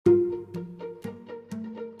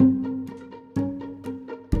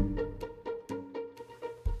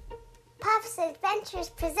Puff's Adventures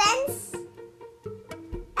presents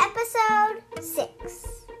Episode 6.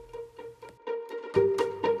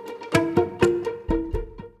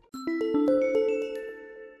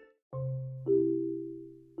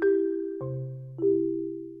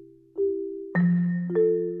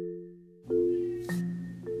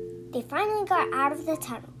 They finally got out of the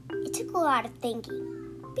tunnel. It took a lot of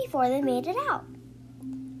thinking before they made it out.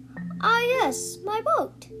 "Ah, yes, my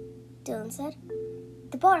boat," Dylan said.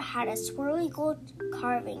 The boat had a swirly gold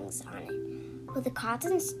carvings on it, with a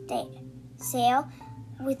cotton sail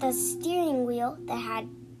with a steering wheel that had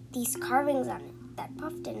these carvings on it that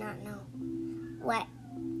Puff did not know. What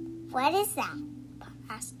is that?" Puff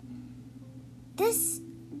asked. This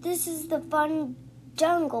is the fun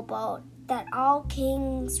jungle boat that all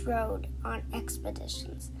kings rode on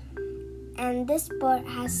expeditions. And this boat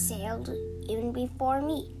has sailed even before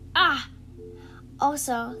me.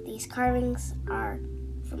 Also, these carvings are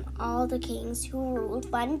from all the kings who ruled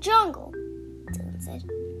Fun Jungle, Dylan said.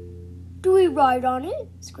 "Do we ride on it?"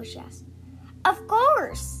 Squishy asked. "Of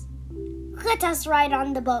course! Let us ride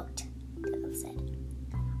on the boat," Dylan said.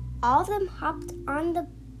 All of them hopped on the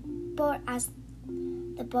boat as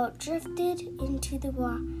the boat drifted into the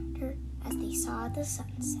water as they saw the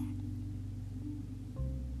sunset.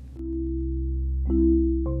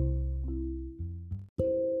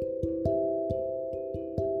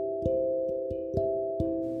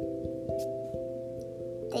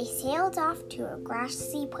 They sailed off to a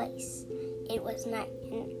grassy place. It was night,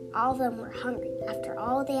 and all of them were hungry after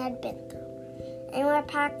all they had been through. "Anyone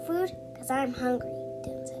pack food? 'Cause I'm hungry,"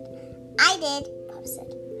 Dylan said. "I did," Puff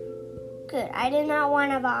said. "Good, I did not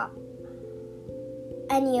want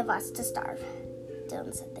any of us to starve,"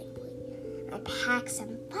 Dylan said thankfully. "I packed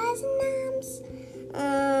some fuzz numbs.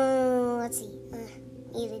 Let's see.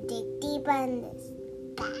 Need to dig deep in this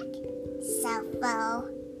bag. So full.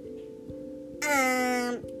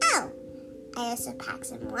 I also packed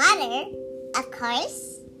some water, of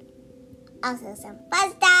course. Also some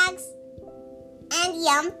fuzz dogs. And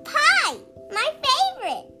yum pie, my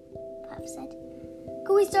favorite," Puff said.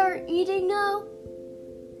 "Can we start eating now?"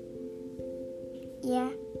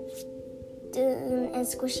 "Yeah," Dylan and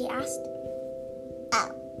Squishy asked.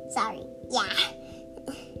 "Oh, sorry, yeah,"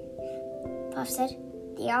 Puff said.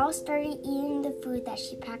 They all started eating the food that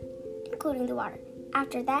she packed, including the water.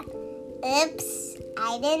 After that, "Oops,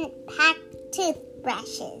 I didn't pack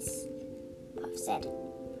toothbrushes," Puff said.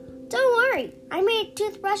 "Don't worry, I made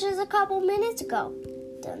toothbrushes a couple minutes ago,"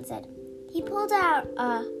 Dylan said. He pulled out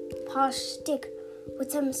a polished stick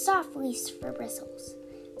with some soft leaves for bristles,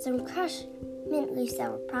 some crushed mint leaves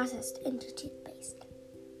that were processed into toothpaste.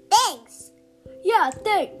 "Thanks!" "Yeah,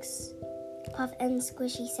 thanks," Puff and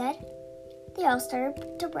Squishy said. They all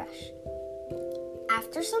started to brush.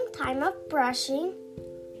 After some time of brushing,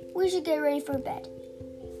 "We should get ready for bed."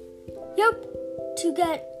 "Yep, to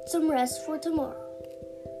get some rest for tomorrow,"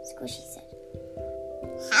 Squishy said.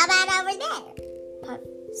 "How about over there?" Puff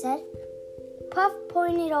said. Puff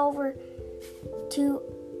pointed over to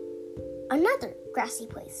another grassy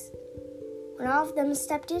place. When all of them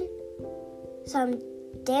stepped in, some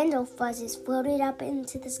dandel fuzzes floated up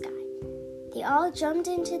into the sky. They all jumped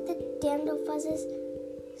into the dandel fuzzes,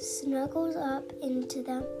 snuggled up into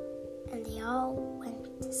them, and they all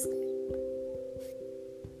went to sleep.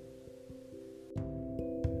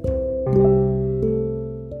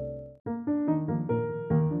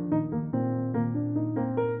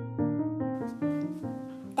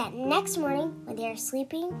 That next morning, when they were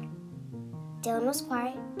sleeping, Dylan was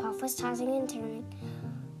quiet, Puff was tossing and turning,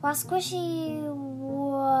 while Squishy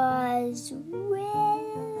was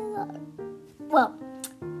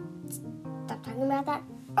stop talking about that.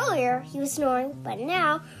 Earlier, he was snoring, but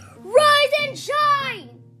now, "Rise and shine!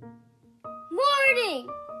 Morning!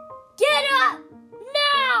 Get up!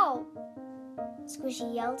 Now!"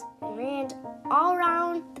 Squishy yelled and ran all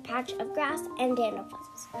around the patch of grass and dandel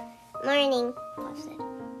fuzzes. "Morning," Puff said.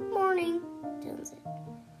 "Morning," Dylan said.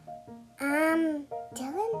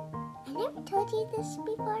 Dylan, I never told you this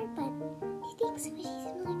before, but do you think Squishy's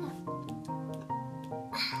like a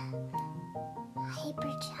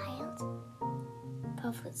hyper child?"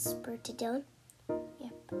 Puff whispered to Dylan.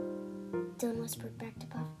 "Yep." Dylan whispered back to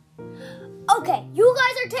Puff. "Okay, you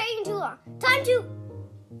guys are taking too long. Time to..."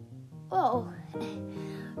 "Oh,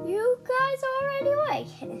 you guys already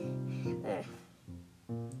awake?"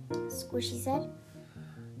 Squishy said.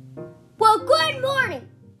 "Well, good morning!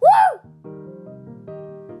 Woo!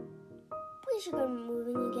 We should go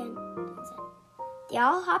moving again," Dylan said. They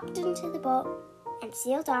all hopped into the boat and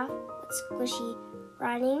sailed off with Squishy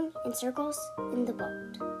running in circles in the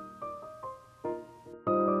boat.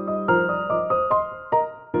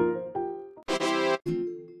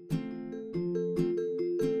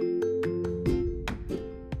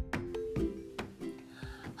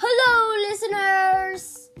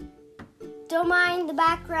 listeners. Don't mind the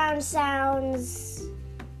background sounds.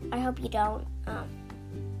 I hope you don't.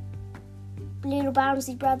 Little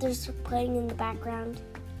Bouncy Brothers are playing in the background.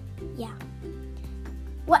 Yeah.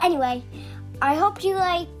 Well, anyway, I hope you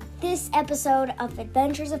like this episode of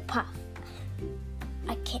Adventures of Puff.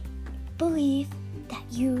 I can't believe that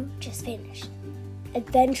you just finished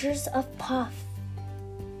Adventures of Puff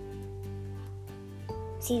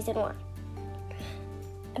Season 1.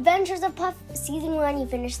 Adventures of Puff Season 1, you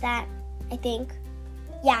finished that, I think.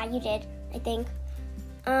 Yeah, you did, I think.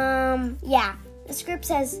 Yeah, the script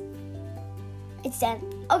says it's done.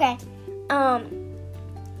 Okay.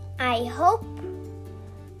 I hope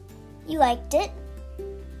you liked it.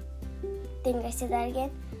 Think I said that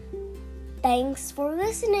again. Thanks for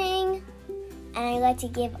listening. And I'd like to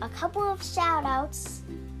give a couple of shout outs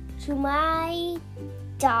to my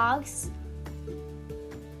dogs.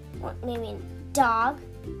 Well, maybe dog,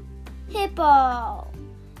 Hippo,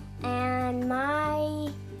 and my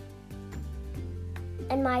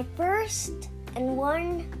first the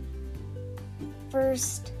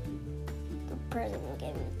person who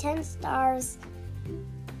gave me 10 stars.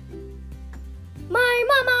 My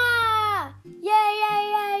mama! Yay, yay,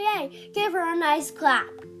 yay, yay! Give her a nice clap.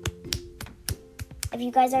 If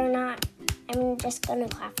you guys are not, I'm just gonna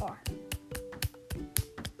clap for her.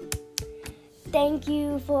 Thank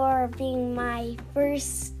you for being my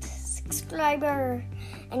first subscriber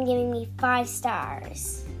and giving me 5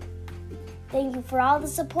 stars. Thank you for all the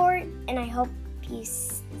support, and I hope you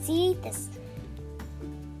see this.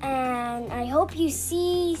 And I hope you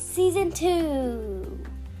see Season 2.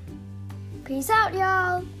 Peace out,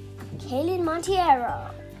 y'all. Kaylin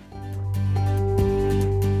Montiero.